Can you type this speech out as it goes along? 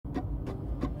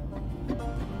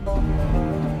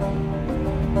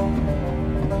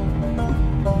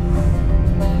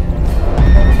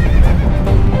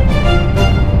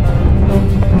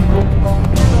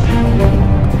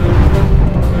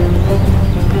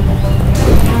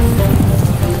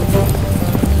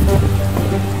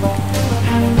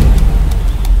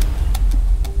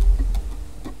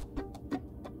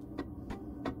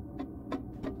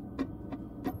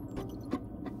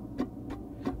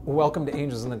Welcome to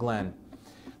Angels in the Glen.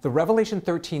 The Revelation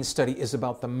 13 study is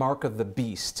about the mark of the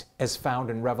beast as found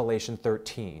in Revelation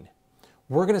 13.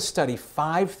 We're going to study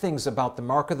 5 things about the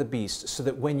mark of the beast so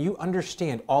that when you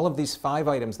understand all of these 5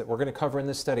 items that we're going to cover in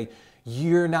this study,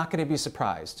 you're not going to be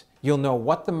surprised. You'll know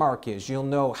what the mark is. You'll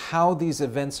know how these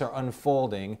events are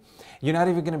unfolding. You're not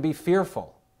even going to be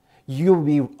fearful. You'll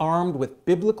be armed with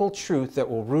biblical truth that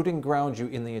will root and ground you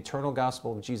in the eternal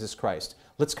gospel of Jesus Christ.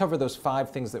 Let's cover those 5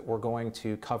 things that we're going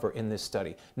to cover in this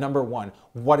study. Number 1,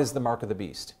 what is the mark of the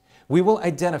beast? We will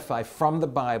identify from the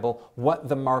Bible what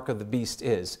the mark of the beast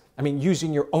is. I mean,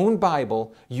 using your own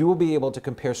Bible, you will be able to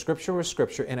compare Scripture with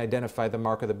Scripture and identify the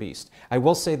mark of the beast. I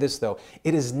will say this, though.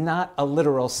 It is not a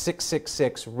literal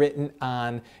 666 written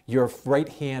on your right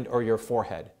hand or your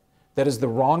forehead. That is the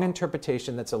wrong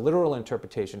interpretation. That's a literal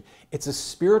interpretation. It's a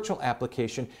spiritual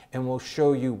application, and we'll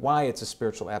show you why it's a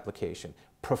spiritual application.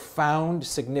 Profound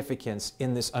significance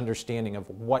in this understanding of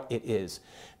what it is.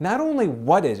 Not only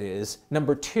what it is,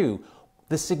 number 2,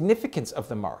 the significance of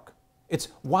the mark. It's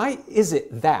why is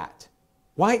it that?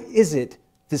 Why is it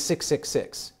the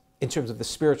 666 in terms of the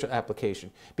spiritual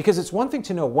application? Because it's one thing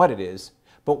to know what it is,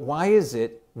 but why is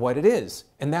it what it is?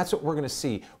 And that's what we're going to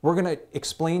see. We're going to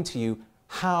explain to you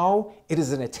how it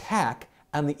is an attack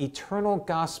on the eternal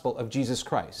gospel of Jesus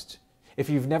Christ. If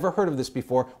you've never heard of this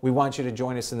before, we want you to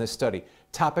join us in this study.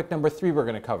 Topic number 3 we're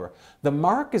going to cover. The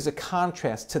mark is a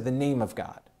contrast to the name of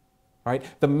God. All right?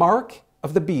 The mark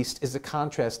of the beast is a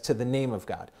contrast to the name of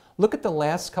God. Look at the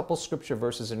last couple scripture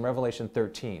verses in Revelation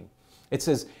 13. It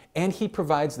says, "And he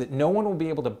provides that no one will be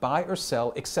able to buy or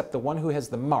sell except the one who has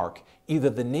the mark, either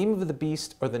the name of the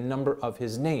beast or the number of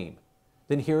his name."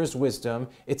 Then here is wisdom,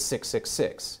 it's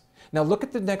 666. Now look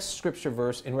at the next scripture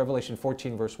verse in Revelation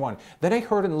 14, verse 1. "Then I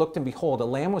heard and looked, and behold, a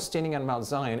lamb was standing on Mount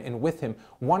Zion, and with him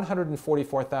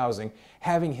 144,000,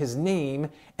 having his name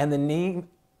and the name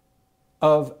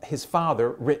of his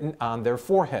Father written on their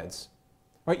foreheads."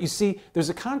 Right? You see, there's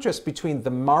a contrast between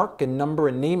the mark and number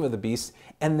and name of the beast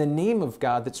and the name of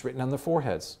God that's written on the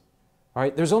foreheads. All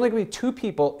right? There's only going to be 2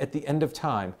 people at the end of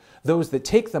time, those that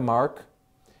take the mark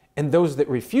and those that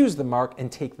refuse the mark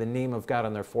and take the name of God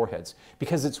on their foreheads.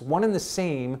 Because it's one and the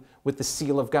same with the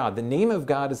seal of God. The name of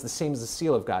God is the same as the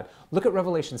seal of God. Look at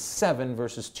Revelation 7,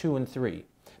 verses 2 and 3.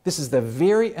 This is the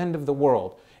very end of the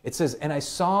world. It says, "And I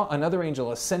saw another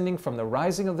angel ascending from the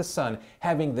rising of the sun,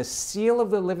 having the seal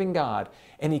of the living God.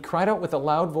 And he cried out with a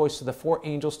loud voice to the 4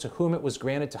 angels to whom it was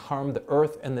granted to harm the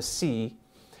earth and the sea,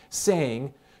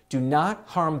 saying, 'Do not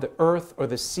harm the earth or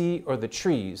the sea or the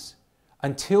trees,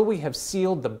 until we have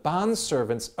sealed the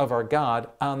bondservants of our God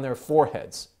on their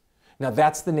foreheads.'" Now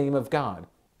that's the name of God.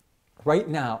 Right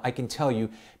now, I can tell you,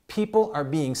 people are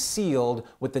being sealed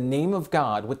with the name of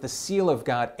God, with the seal of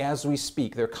God as we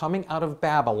speak. They're coming out of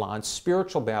Babylon,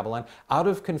 spiritual Babylon, out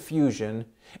of confusion,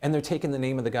 and they're taking the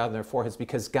name of the God on their foreheads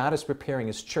because God is preparing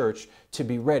his church to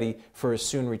be ready for his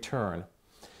soon return.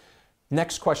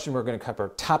 Next question we're going to cover,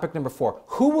 topic number 4.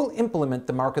 Who will implement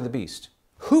the mark of the beast?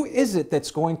 Who is it that's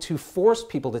going to force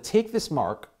people to take this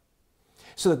mark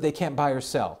so that they can't buy or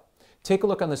sell? Take a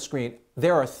look on the screen.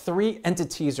 There are 3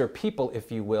 entities or people,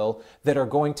 if you will, that are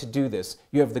going to do this.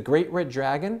 You have the great red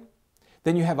dragon,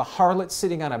 then you have a harlot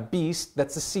sitting on a beast,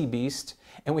 that's the sea beast,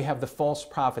 and we have the false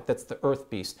prophet, that's the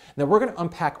earth beast. Now we're going to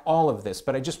unpack all of this,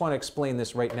 but I just want to explain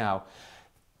this right now.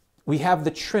 We have the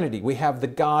Trinity, we have the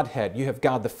Godhead. You have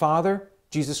God the Father,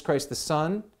 Jesus Christ the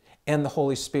Son, and the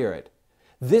Holy Spirit.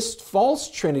 This false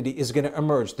trinity is going to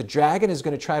emerge. The dragon is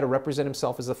going to try to represent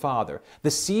himself as the Father. The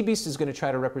sea beast is going to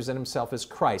try to represent himself as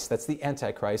Christ. That's the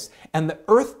Antichrist. And the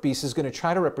earth beast is going to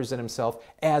try to represent himself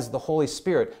as the Holy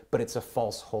Spirit, but it's a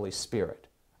false Holy Spirit.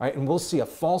 All right? And we'll see a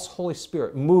false Holy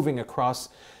Spirit moving across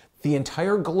the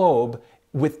entire globe,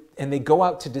 and they go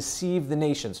out to deceive the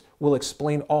nations. We'll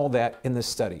explain all that in this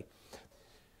study.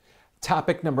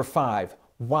 Topic number 5.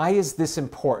 Why is this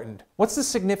important? What's the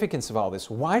significance of all this?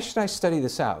 Why should I study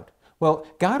this out? Well,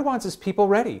 God wants his people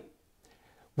ready.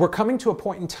 We're coming to a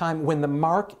point in time when the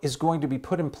mark is going to be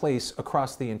put in place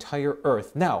across the entire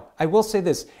earth. Now, I will say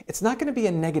this, it's not going to be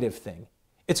a negative thing.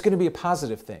 It's going to be a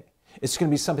positive thing. It's going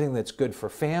to be something that's good for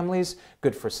families,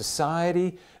 good for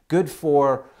society, good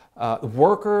for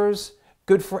workers,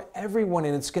 good for everyone,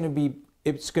 and it's going to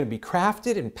be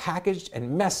crafted and packaged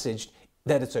and messaged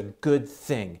that it's a good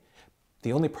thing.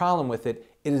 The only problem with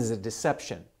it is a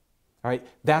deception. All right?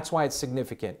 That's why it's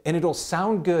significant. And it'll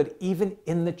sound good even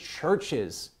in the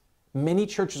churches. Many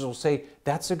churches will say,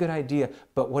 that's a good idea,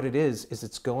 but what it is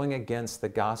it's going against the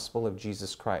gospel of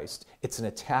Jesus Christ. It's an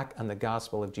attack on the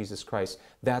gospel of Jesus Christ.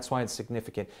 That's why it's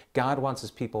significant. God wants his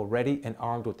people ready and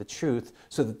armed with the truth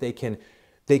so that they can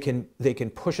they can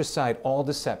push aside all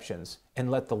deceptions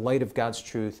and let the light of God's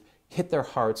truth hit their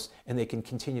hearts, and they can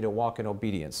continue to walk in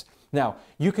obedience. Now,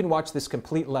 you can watch this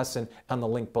complete lesson on the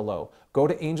link below. Go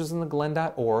to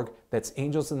angelsintheglen.org. That's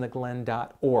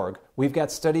angelsintheglen.org. We've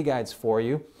got study guides for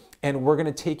you, and we're going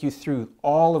to take you through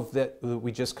all of that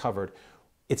we just covered.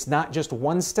 It's not just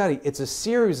one study, it's a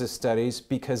series of studies,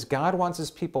 because God wants His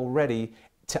people ready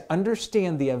to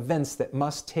understand the events that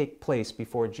must take place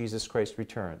before Jesus Christ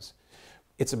returns.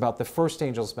 It's about the first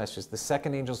angel's message, the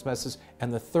second angel's message,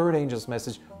 and the third angel's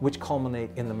message, which culminate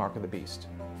in the mark of the beast.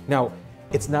 Now,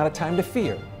 it's not a time to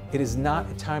fear. It is not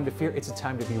a time to fear, it's a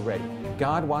time to be ready.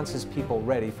 God wants His people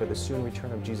ready for the soon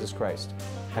return of Jesus Christ.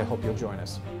 I hope you'll join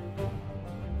us.